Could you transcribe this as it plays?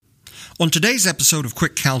On today's episode of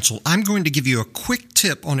Quick Counsel, I'm going to give you a quick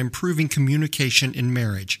tip on improving communication in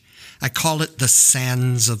marriage. I call it the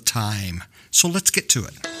sands of time. So let's get to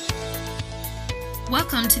it.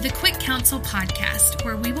 Welcome to the Quick Counsel podcast,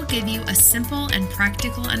 where we will give you a simple and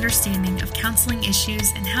practical understanding of counseling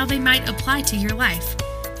issues and how they might apply to your life.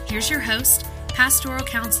 Here's your host, Pastoral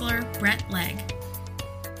Counselor Brett Legg.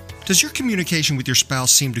 Does your communication with your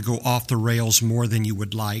spouse seem to go off the rails more than you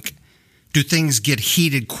would like? Do things get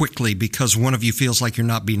heated quickly because one of you feels like you're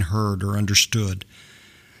not being heard or understood?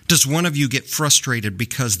 Does one of you get frustrated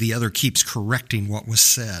because the other keeps correcting what was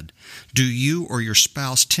said? Do you or your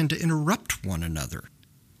spouse tend to interrupt one another?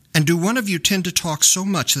 And do one of you tend to talk so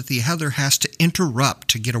much that the other has to interrupt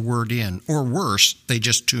to get a word in, or worse, they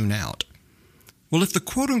just tune out? Well, if the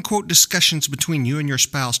quote-unquote discussions between you and your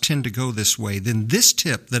spouse tend to go this way, then this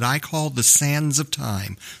tip that I call the sands of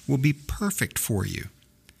time will be perfect for you.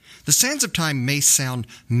 The sands of time may sound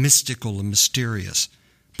mystical and mysterious,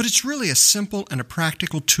 but it's really a simple and a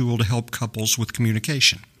practical tool to help couples with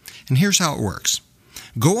communication. And here's how it works.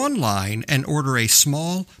 Go online and order a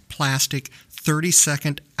small plastic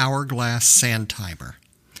 30-second hourglass sand timer.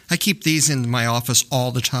 I keep these in my office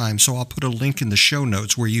all the time, so I'll put a link in the show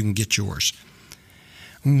notes where you can get yours.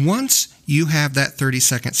 Once you have that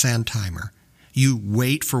 30-second sand timer, you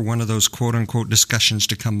wait for one of those quote-unquote discussions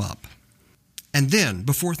to come up. And then,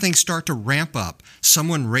 before things start to ramp up,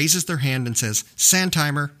 someone raises their hand and says, "Sand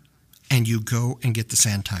timer," and you go and get the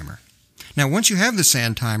sand timer. Now, once you have the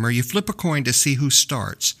sand timer, you flip a coin to see who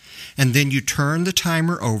starts, and then you turn the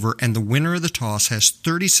timer over, and the winner of the toss has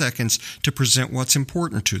 30 seconds to present what's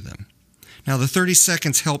important to them. Now, the 30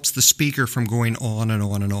 seconds helps the speaker from going on and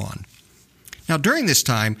on and on. Now, during this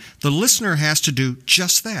time, the listener has to do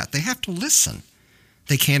just that. They have to listen.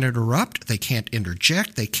 They can't interrupt, they can't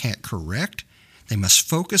interject, they can't correct. They must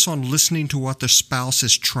focus on listening to what the spouse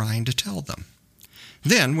is trying to tell them.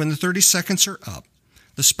 Then, when the 30 seconds are up,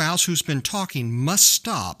 the spouse who's been talking must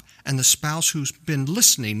stop, and the spouse who's been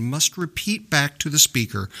listening must repeat back to the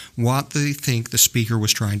speaker what they think the speaker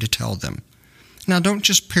was trying to tell them. Now, don't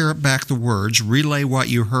just parrot back the words. Relay what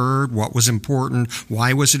you heard, what was important,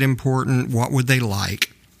 why was it important, what would they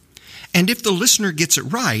like. And if the listener gets it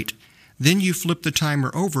right, then you flip the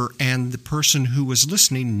timer over, and the person who was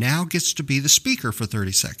listening now gets to be the speaker for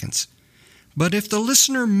 30 seconds. But if the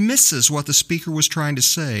listener misses what the speaker was trying to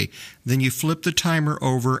say, then you flip the timer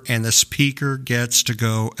over, and the speaker gets to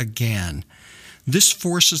go again. This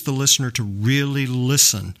forces the listener to really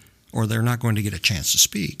listen, or they're not going to get a chance to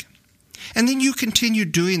speak. And then you continue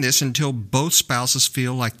doing this until both spouses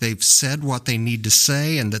feel like they've said what they need to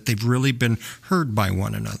say and that they've really been heard by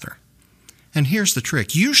one another. And here's the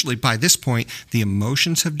trick. Usually by this point, the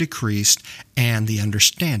emotions have decreased and the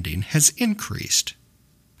understanding has increased.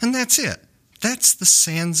 And that's it. That's the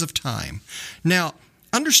sands of time. Now,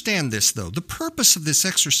 understand this, though. The purpose of this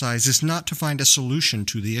exercise is not to find a solution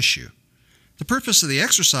to the issue. The purpose of the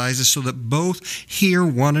exercise is so that both hear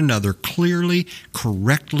one another clearly,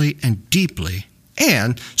 correctly, and deeply,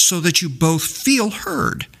 and so that you both feel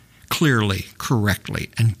heard clearly, correctly,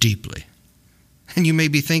 and deeply. And you may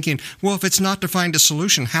be thinking, well, if it's not to find a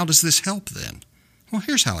solution, how does this help then? Well,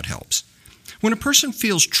 here's how it helps. When a person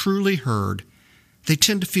feels truly heard, they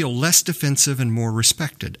tend to feel less defensive and more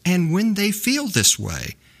respected. And when they feel this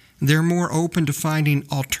way, they're more open to finding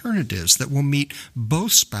alternatives that will meet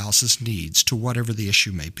both spouses' needs to whatever the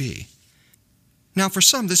issue may be. Now, for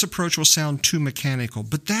some, this approach will sound too mechanical,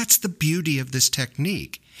 but that's the beauty of this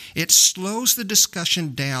technique. It slows the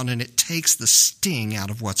discussion down and it takes the sting out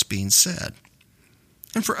of what's being said.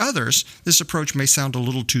 And for others, this approach may sound a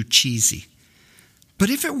little too cheesy. But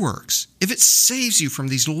if it works, if it saves you from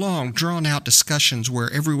these long, drawn-out discussions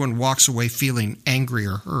where everyone walks away feeling angry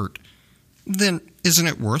or hurt, then isn't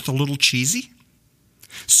it worth a little cheesy?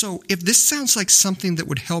 So if this sounds like something that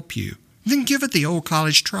would help you, then give it the old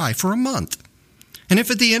college try for a month. And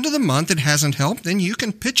if at the end of the month it hasn't helped, then you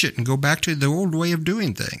can pitch it and go back to the old way of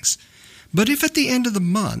doing things. But if at the end of the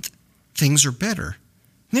month things are better,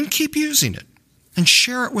 then keep using it and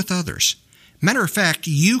share it with others. Matter of fact,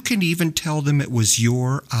 you can even tell them it was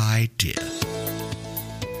your idea.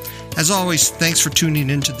 As always, thanks for tuning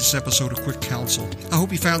into this episode of Quick Counsel. I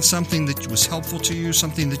hope you found something that was helpful to you,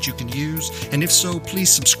 something that you can use. And if so, please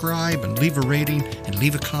subscribe and leave a rating and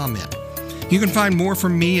leave a comment. You can find more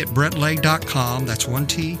from me at brettlegg.com. That's 1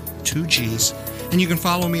 T, 2 G's. And you can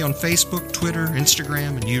follow me on Facebook, Twitter,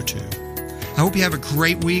 Instagram, and YouTube. I hope you have a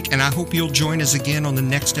great week, and I hope you'll join us again on the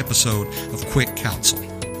next episode of Quick Counsel.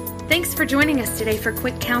 Thanks for joining us today for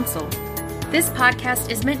Quick Counsel. This podcast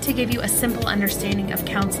is meant to give you a simple understanding of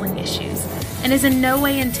counseling issues and is in no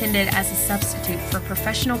way intended as a substitute for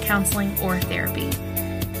professional counseling or therapy.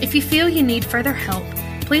 If you feel you need further help,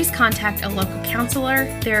 please contact a local counselor,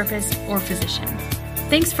 therapist, or physician.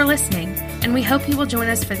 Thanks for listening, and we hope you will join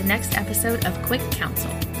us for the next episode of Quick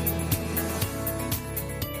Counsel.